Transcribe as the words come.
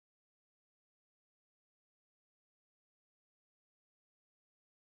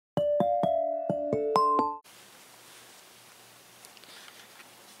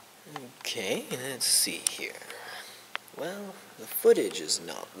Okay, let's see here. Well, the footage is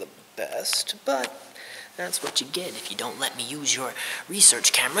not the best, but that's what you get if you don't let me use your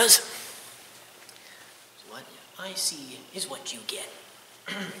research cameras. What I see is what you get.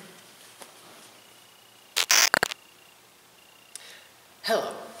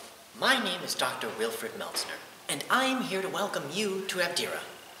 Hello, my name is Dr. Wilfred Meltzner, and I am here to welcome you to Abdera.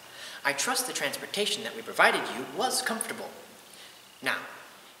 I trust the transportation that we provided you was comfortable. Now,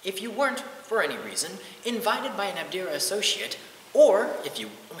 if you weren't, for any reason, invited by an Abdera associate, or if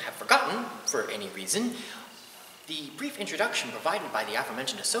you have forgotten, for any reason, the brief introduction provided by the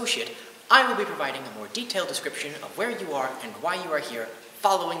aforementioned associate, I will be providing a more detailed description of where you are and why you are here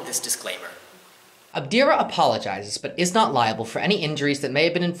following this disclaimer. Abdera apologizes, but is not liable for any injuries that may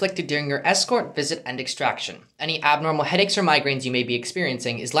have been inflicted during your escort, visit, and extraction. Any abnormal headaches or migraines you may be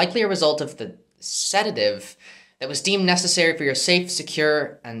experiencing is likely a result of the sedative that was deemed necessary for your safe,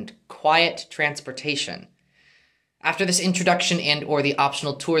 secure, and quiet transportation. After this introduction and/or the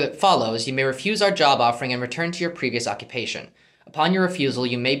optional tour that follows, you may refuse our job offering and return to your previous occupation. Upon your refusal,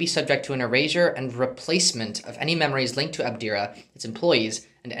 you may be subject to an erasure and replacement of any memories linked to Abdera, its employees,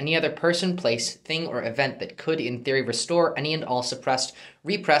 and any other person, place, thing, or event that could, in theory, restore any and all suppressed,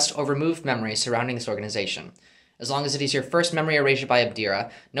 repressed, or removed memories surrounding this organization. As long as it is your first memory erasure by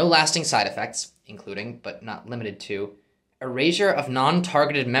Abdera, no lasting side effects, including, but not limited to, erasure of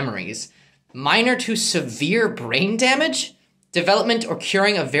non-targeted memories, minor to severe brain damage, development or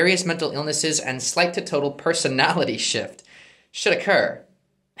curing of various mental illnesses, and slight to total personality shift should occur.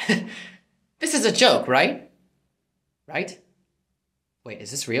 This is a joke, right? Right? Wait, is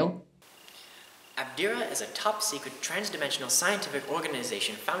this real? Abdera is a top-secret, trans-dimensional scientific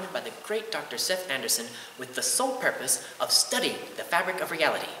organization founded by the great Dr. Seth Anderson with the sole purpose of studying the fabric of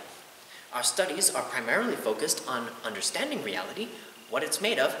reality. Our studies are primarily focused on understanding reality, what it's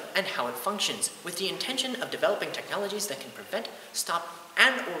made of, and how it functions, with the intention of developing technologies that can prevent, stop,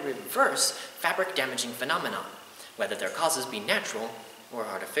 and/or reverse fabric-damaging phenomena, whether their causes be natural or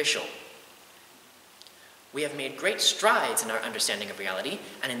artificial. We have made great strides in our understanding of reality,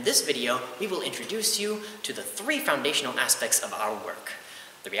 and in this video, we will introduce you to the three foundational aspects of our work: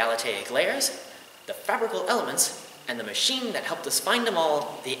 the realitaic layers, the fabrical elements, and the machine that helped us find them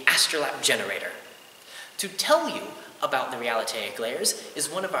all, the astrolab generator. To tell you about the realitaic layers is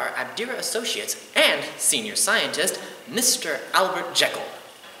one of our Abdera associates and senior scientist, Mr. Albert Jekyll.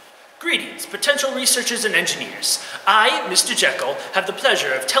 Greetings, potential researchers and engineers. I, Mr. Jekyll, have the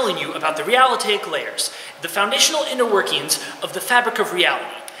pleasure of telling you about the realitaic layers, the foundational inner workings of the fabric of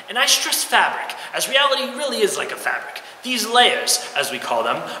reality. And I stress fabric, as reality really is like a fabric. These layers, as we call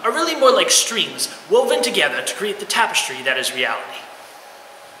them, are really more like strings woven together to create the tapestry that is reality.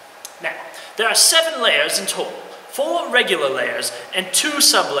 Now, there are 7 layers in total, 4 regular layers and 2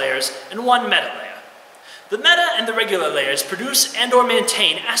 sublayers and 1 meta layer. The meta and the regular layers produce and/or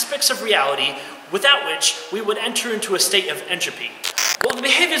maintain aspects of reality without which we would enter into a state of entropy, while the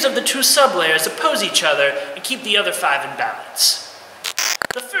behaviors of the 2 sublayers oppose each other and keep the other 5 in balance.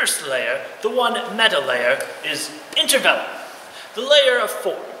 The first layer, the one meta layer, is intervellum, the layer of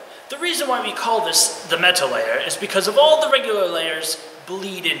form. The reason why we call this the meta layer is because of all the regular layers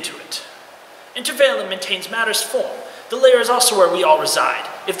bleed into it. Intervellum maintains matter's form. The layer is also where we all reside.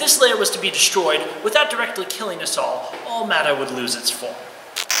 If this layer was to be destroyed without directly killing us all matter would lose its form.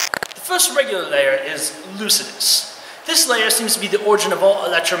 The first regular layer is lucidus. This layer seems to be the origin of all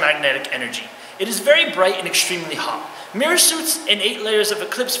electromagnetic energy. It is very bright and extremely hot. Mirror suits and 8 layers of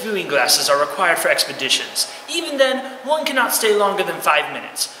eclipse viewing glasses are required for expeditions. Even then, one cannot stay longer than 5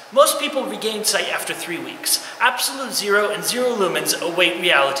 minutes. Most people regain sight after 3 weeks. Absolute zero and 0 lumens await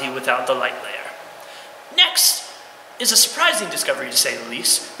reality without the light layer. Next is a surprising discovery, to say the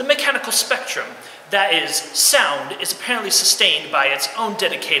least, the mechanical spectrum. That is, sound is apparently sustained by its own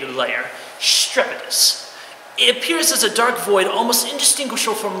dedicated layer, strepitus. It appears as a dark void almost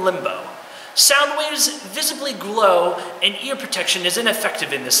indistinguishable from limbo. Sound waves visibly glow, and ear protection is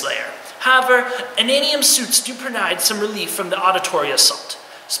ineffective in this layer. However, ananium suits do provide some relief from the auditory assault.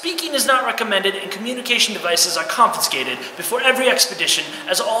 Speaking is not recommended, and communication devices are confiscated before every expedition,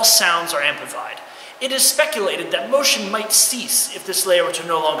 as all sounds are amplified. It is speculated that motion might cease if this layer were to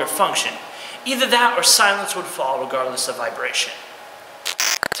no longer function. Either that or silence would fall regardless of vibration.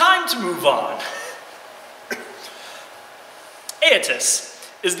 Time to move on. Aetus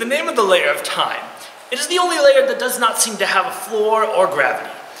is the name of the layer of time. It is the only layer that does not seem to have a floor or gravity.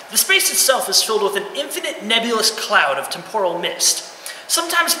 The space itself is filled with an infinite nebulous cloud of temporal mist.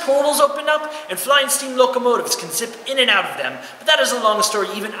 Sometimes portals open up and flying steam locomotives can zip in and out of them, but that is a long story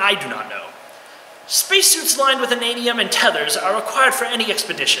even I do not know. Spacesuits lined with anidium and tethers are required for any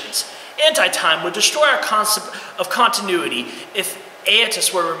expeditions. Anti-time would destroy our concept of continuity if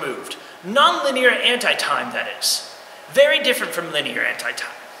aetus were removed. Non-linear anti-time, that is. Very different from linear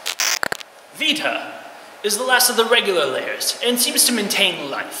anti-time. Vita is the last of the regular layers and seems to maintain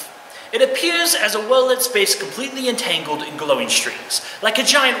life. It appears as a well-lit space completely entangled in glowing strings, like a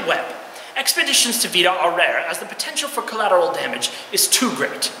giant web. Expeditions to Vita are rare as the potential for collateral damage is too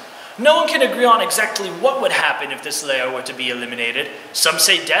great. No one can agree on exactly what would happen if this layer were to be eliminated. Some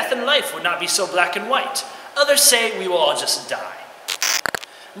say death and life would not be so black and white. Others say we will all just die.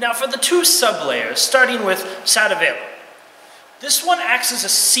 Now for the two sublayers, starting with Sadavelum. This one acts as a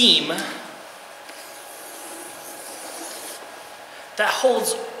seam that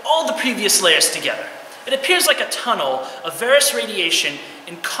holds all the previous layers together. It appears like a tunnel of various radiation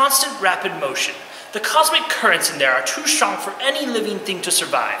in constant rapid motion. The cosmic currents in there are too strong for any living thing to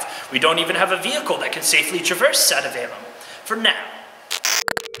survive. We don't even have a vehicle that can safely traverse Sadavelum, for now.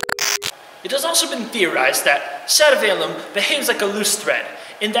 It has also been theorized that Sadavelum behaves like a loose thread,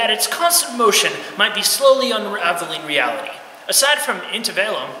 in that its constant motion might be slowly unraveling reality. Aside from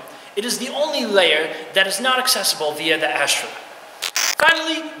Introductory, it is the only layer that is not accessible via the astrolabe.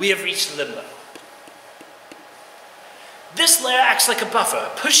 Finally, we have reached Limbo. This layer acts like a buffer,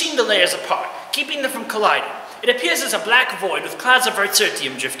 pushing the layers apart, keeping them from colliding. It appears as a black void with clouds of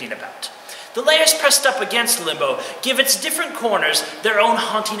Verzertium drifting about. The layers pressed up against Limbo give its different corners their own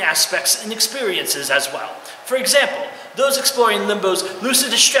haunting aspects and experiences as well. For example, those exploring Limbo's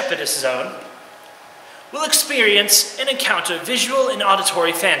Lucidus Strepitus zone will experience and encounter visual and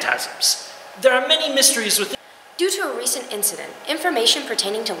auditory phantasms. There are many mysteries within. Due to a recent incident, information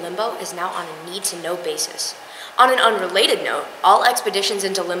pertaining to Limbo is now on a need-to-know basis. On an unrelated note, all expeditions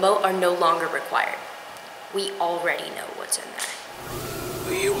into Limbo are no longer required. We already know what's in there.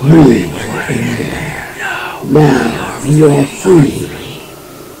 We were in there. Now you are free.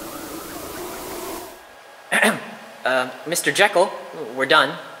 Mr. Jekyll, we're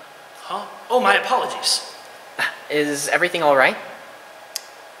done. Huh? Oh, my apologies. Is everything all right?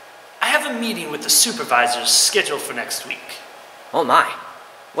 I have a meeting with the supervisors scheduled for next week. Oh my.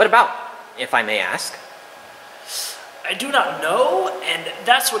 What about, if I may ask? I do not know, and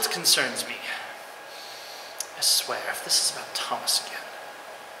that's what concerns me. I swear, if this is about Thomas again,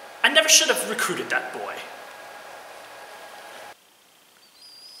 I never should have recruited that boy.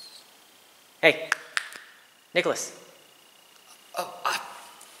 Hey, Nicholas. Oh,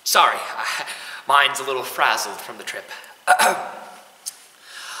 sorry. Mine's a little frazzled from the trip.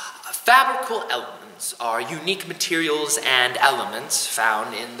 Fabrical elements are unique materials and elements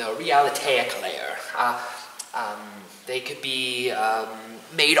found in the realitaic layer. They could be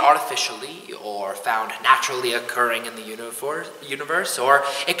made artificially or found naturally occurring in the universe or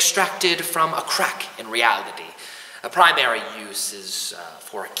extracted from a crack in reality. A primary use is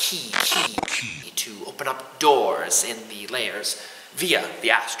for a key to open up doors in the layers via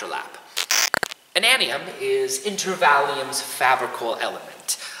the astrolabe. Ananium is Intervalium's fabrical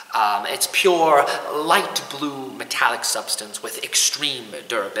element. It's pure light blue metallic substance with extreme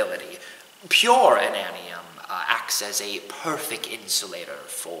durability. Pure ananium acts as a perfect insulator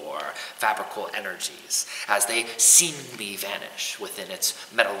for fabrical energies, as they seemingly vanish within its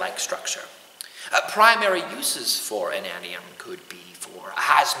metal-like structure. Primary uses for ananium could be for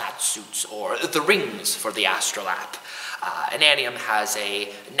hazmat suits or the rings for the astrolabe. Ananium has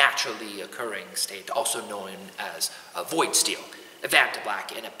a naturally occurring state, also known as void steel,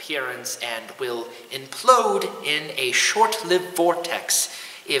 vantablack in appearance, and will implode in a short-lived vortex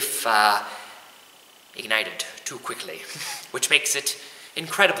if ignited too quickly, which makes it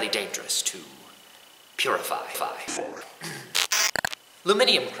incredibly dangerous to purify.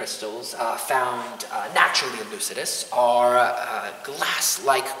 Luminium crystals found naturally in Lucidus are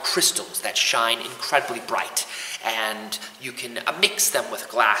glass-like crystals that shine incredibly bright, and you can mix them with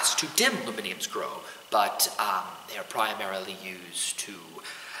glass to dim luminium's glow, but they are primarily used to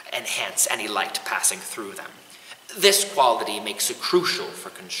enhance any light passing through them. This quality makes it crucial for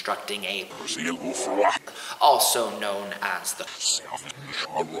constructing a also known as the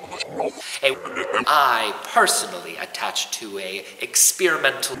I personally attached to a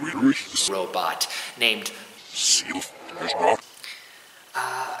experimental robot named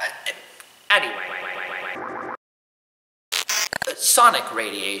anyway. Sonic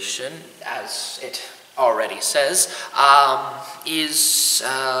radiation, as it already says, is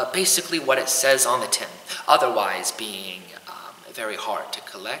basically what it says on the tin. Otherwise being very hard to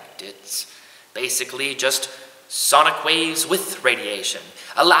collect, it's basically just sonic waves with radiation,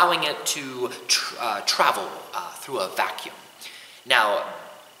 allowing it to travel through a vacuum. Now,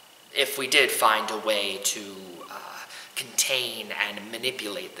 If we did find a way to contain and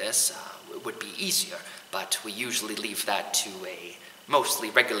manipulate this, it would be easier, but we usually leave that to a mostly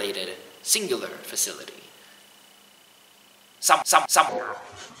regulated singular facility. Somewhere.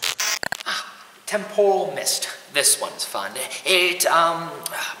 Temporal mist. This one's fun. It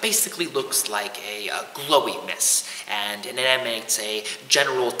basically looks like a glowy mist, and it emanates a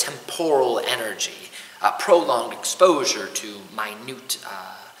general temporal energy. Prolonged exposure to minute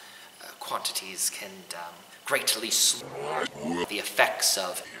quantities can greatly slow the effects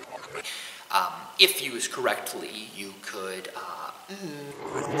of. If used correctly, you could,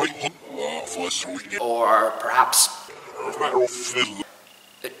 or perhaps.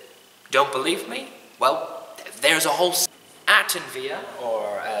 Don't believe me? Well, there's a whole Atenvia,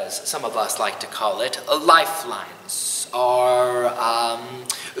 or as some of us like to call it, lifelines, are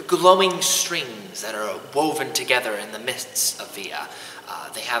glowing strings that are woven together in the mists of Via.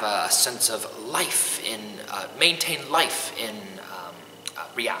 They have a sense of life maintain life in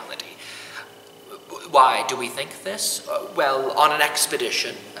reality. Why do we think this? Well, on an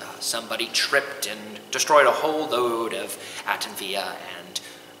expedition, somebody tripped and destroyed a whole load of Atenvia, and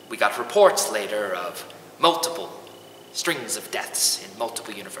we got reports later of multiple strings of deaths in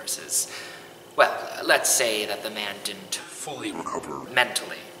multiple universes. Well, let's say that the man didn't fully recover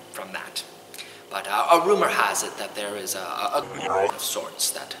mentally from that. But a rumor has it that there is a group of sorts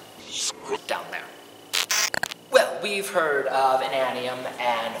that down there. Well, we've heard of Inanium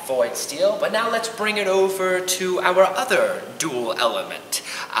and Void Steel, but now let's bring it over to our other dual element.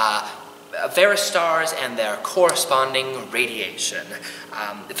 Veristars and their corresponding radiation.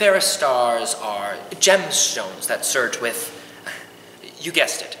 Veristars are gemstones that surge with, you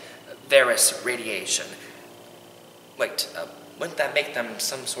guessed it, Veris radiation. Wait, wouldn't that make them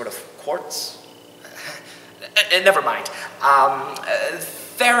some sort of quartz? Never mind.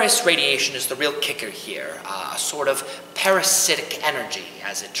 Veris radiation is the real kicker here, a sort of parasitic energy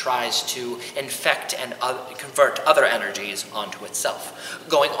as it tries to infect and convert other energies onto itself,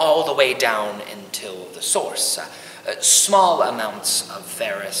 going all the way down until the source. Small amounts of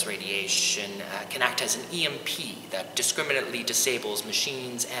Veris radiation can act as an EMP that discriminately disables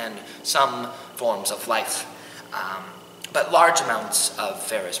machines and some forms of life. But large amounts of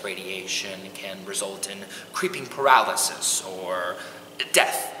Veris radiation can result in creeping paralysis or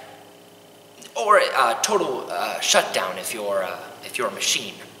death, or total shutdown if you're a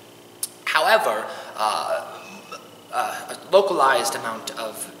machine. However, a localized amount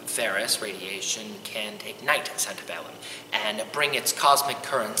of Veris radiation can ignite Centivellum and bring its cosmic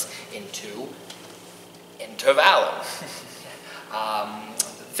currents into Intervallum.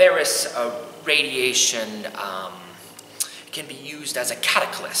 Veris radiation can be used as a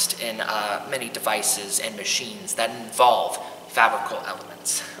catalyst in many devices and machines that involve fabrical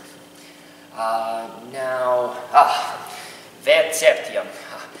elements. Verceptium.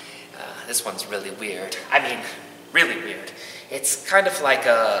 This one's really weird. I mean, really weird. It's kind of like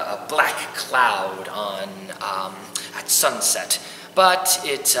a black cloud on at sunset, but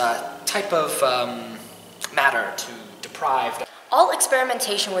it's a type of matter to deprived. All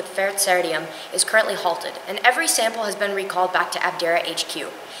experimentation with ferrocerium is currently halted, and every sample has been recalled back to Abdera HQ.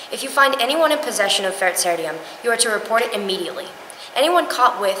 If you find anyone in possession of ferrocerium, you are to report it immediately. Anyone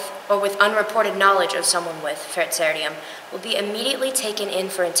caught with, or with unreported knowledge of someone with ferrocerium, will be immediately taken in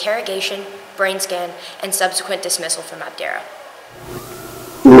for interrogation, brain scan, and subsequent dismissal from Abdera.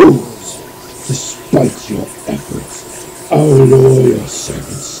 Fools! Despite your efforts, our loyal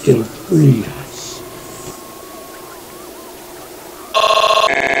servants still freed us.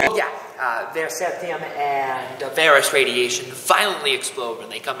 Verceptium and Veris radiation violently explode when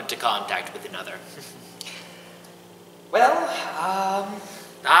they come into contact with another. Well,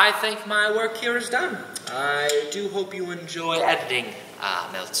 I think my work here is done. I do hope you enjoy editing,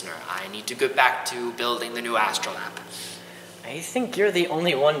 Meltzner. I need to get back to building the new astrolab. I think you're the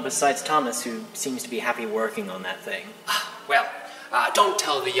only one besides Thomas who seems to be happy working on that thing. Well, don't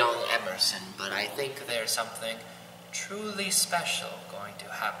tell the young Emerson, but I think there's something truly special going to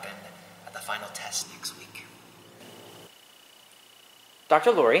happen at the final test next week.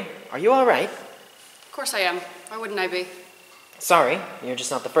 Dr. Lori, are you all right? Of course I am. Why wouldn't I be? Sorry, you're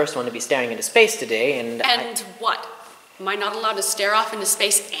just not the first one to be staring into space today, and what? Am I not allowed to stare off into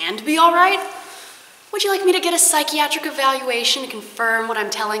space and be all right? Would you like me to get a psychiatric evaluation to confirm what I'm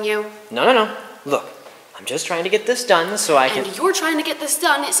telling you? No. Look, I'm just trying to get this done so I can... And you're trying to get this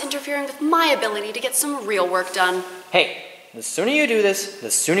done is interfering with my ability to get some real work done. Hey, the sooner you do this, the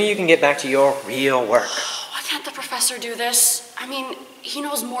sooner you can get back to your real work. Why can't the professor do this? I mean, he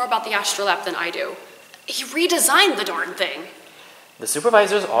knows more about the astrolab than I do. He redesigned the darn thing. The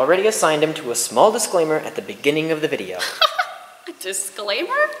supervisor's already assigned him to a small disclaimer at the beginning of the video. A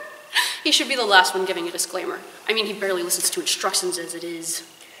disclaimer? He should be the last one giving a disclaimer. I mean, he barely listens to instructions as it is.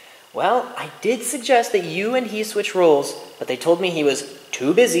 Well, I did suggest that you and he switch roles, but they told me he was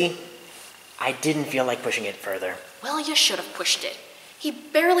too busy. I didn't feel like pushing it further. Well, you should have pushed it. He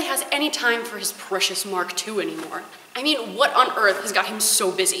barely has any time for his precious Mark II anymore. I mean, what on earth has got him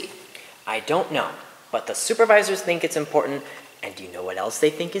so busy? I don't know, but the supervisors think it's important, and do you know what else they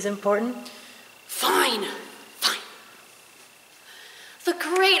think is important? Fine. The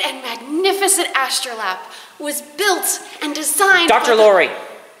great and magnificent astrolab was built and designed Dr. Lori!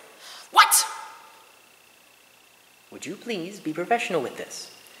 What? Would you please be professional with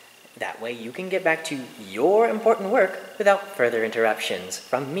this? That way you can get back to your important work without further interruptions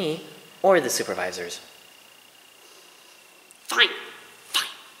from me or the supervisors. Fine.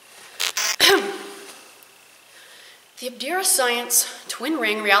 The Abdera Science Twin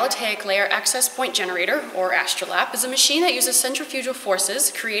Ring Realitaic Layer Access Point Generator, or astrolab, is a machine that uses centrifugal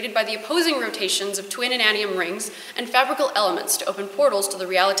forces created by the opposing rotations of twin enanium rings and fabrical elements to open portals to the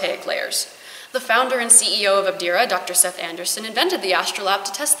realitaic layers. The founder and CEO of Abdera, Dr. Seth Anderson, invented the astrolab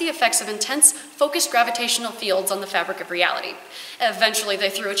to test the effects of intense, focused gravitational fields on the fabric of reality. Eventually, they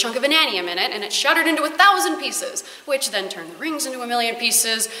threw a chunk of enanium in it, and it shattered into 1,000 pieces, which then turned the rings into 1,000,000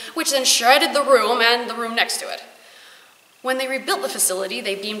 pieces, which then shredded the room and the room next to it. When they rebuilt the facility,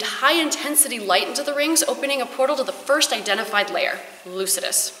 they beamed high-intensity light into the rings, opening a portal to the first identified layer,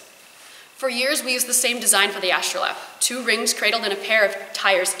 Lucidus. For years, we used the same design for the astrolab, 2 rings cradled in a pair of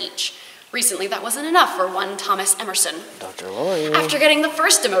tires each. Recently, that wasn't enough for one Thomas Emerson. Dr. Lori. After getting the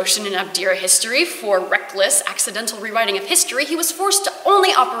first demotion in Abdera history for reckless, accidental rewriting of history, he was forced to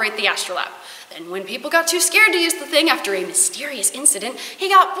only operate the astrolab. Then when people got too scared to use the thing after a mysterious incident, he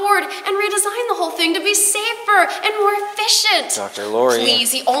got bored and redesigned the whole thing to be safer and more efficient. Dr. Lori.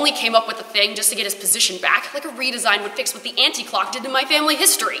 Please, he only came up with the thing just to get his position back, like a redesign would fix what the anti-clock did to my family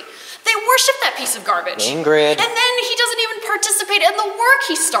history. They worship that piece of garbage. Ingrid. And then he doesn't even participate in the work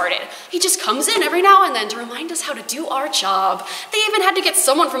he started. He just comes in every now and then to remind us how to do our job. They even had to get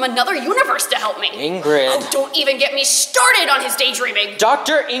someone from another universe to help me. Ingrid. Oh, don't even get me started on his daydreaming.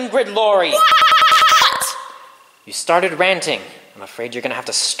 Dr. Ingrid Lori. What? You started ranting. I'm afraid you're gonna have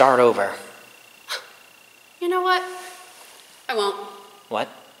to start over. You know what? I won't. What?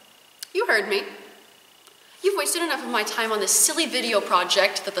 You heard me. You've wasted enough of my time on this silly video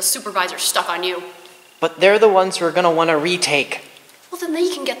project that the supervisor stuck on you. But they're the ones who are gonna want to retake. Well, then they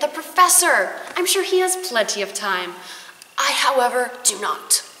can get the professor. I'm sure he has plenty of time. I, however, do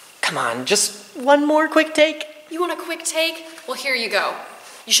not. Come on, just one more quick take? You want a quick take? Well, here you go.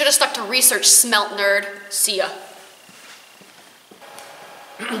 You should have stuck to research, smelt nerd. See ya.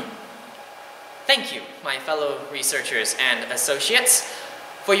 Thank you, my fellow researchers and associates,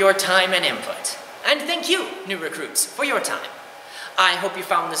 for your time and input. And thank you, new recruits, for your time. I hope you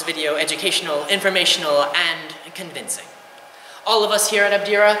found this video educational, informational, and convincing. All of us here at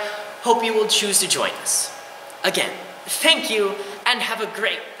Abdera hope you will choose to join us. Again, thank you, and have a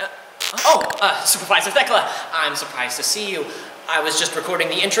great... Supervisor Thekla, I'm surprised to see you. I was just recording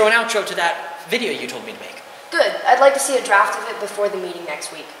the intro and outro to that video you told me to make. Good. I'd like to see a draft of it before the meeting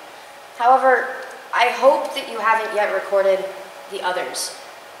next week. However, I hope that you haven't yet recorded the others.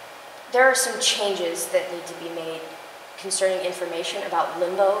 There are some changes that need to be made concerning information about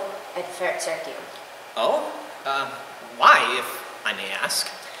Limbo and Fertium. Oh? Why, if I may ask?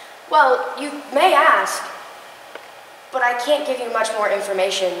 Well, you may ask, but I can't give you much more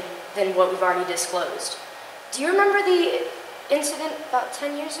information than what we've already disclosed. Do you remember the incident about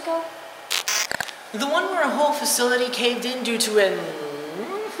 10 years ago? The one where a whole facility caved in due to an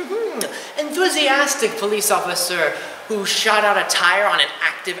enthusiastic police officer who shot out a tire on an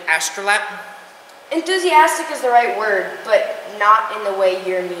active astrolab? Enthusiastic is the right word, but not in the way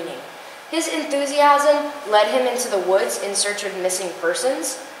you're meaning. His enthusiasm led him into the woods in search of missing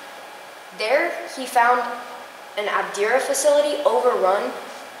persons. There, he found an Abdera facility overrun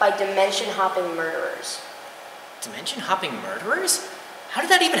by dimension-hopping murderers. Dimension-hopping murderers? How did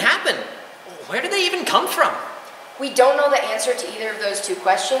that even happen? Where did they even come from? We don't know the answer to either of those two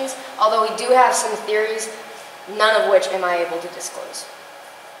questions, although we do have some theories, none of which am I able to disclose.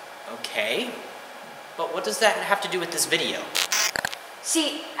 Okay, but what does that have to do with this video?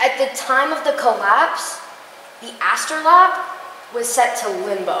 See, at the time of the collapse, the astrolab was set to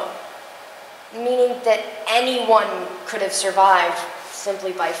limbo, meaning that anyone could have survived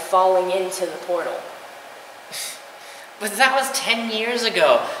simply by falling into the portal. But that was 10 years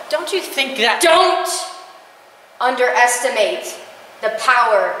ago. Don't you think that— Don't underestimate the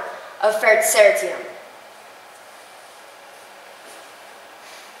power of Fertium.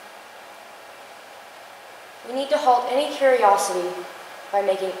 need to halt any curiosity by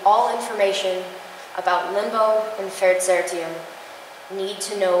making all information about Limbo and Fertsertium need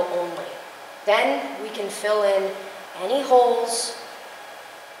to know only. Then we can fill in any holes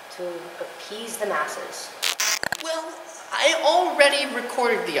to appease the masses. Well, I already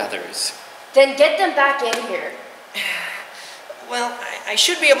recorded the others. Then get them back in here. Well, I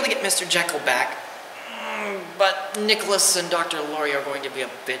should be able to get Mr. Jekyll back, but Nicholas and Dr. Laurie are going to be a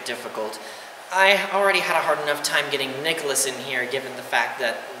bit difficult. I already had a hard enough time getting Nicholas in here, given the fact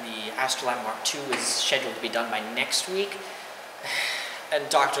that the Astrolab Mark II is scheduled to be done by next week. And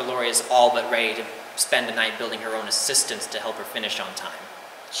Dr. Laurie is all but ready to spend a night building her own assistants to help her finish on time.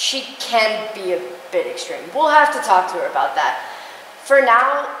 She can be a bit extreme. We'll have to talk to her about that. For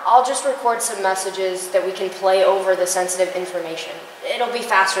now, I'll just record some messages that we can play over the sensitive information. It'll be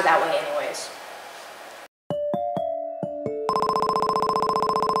faster that way anyways.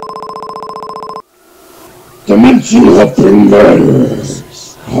 Dimension hopping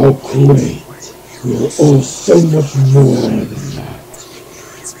murderers! How great! We're all so much more than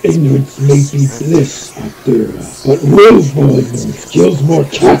that. Ignorance may be bliss, Abdera, but willful ignorance kills more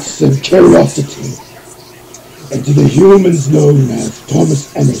cats than curiosity. And to the humans known as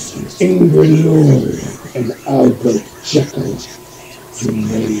Thomas Emerson, Ingrid Lord, and Albert Jekyll, you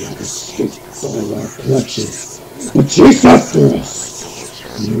may have escaped all our clutches, but chase after us!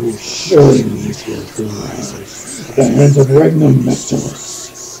 You surely will do ours, the hands of Regnum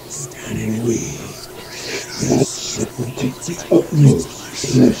Metals, and we, that ship will take the utmost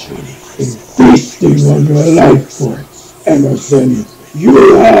pleasure in feasting on your life force, Emerson.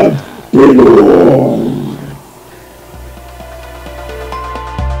 You have been warned.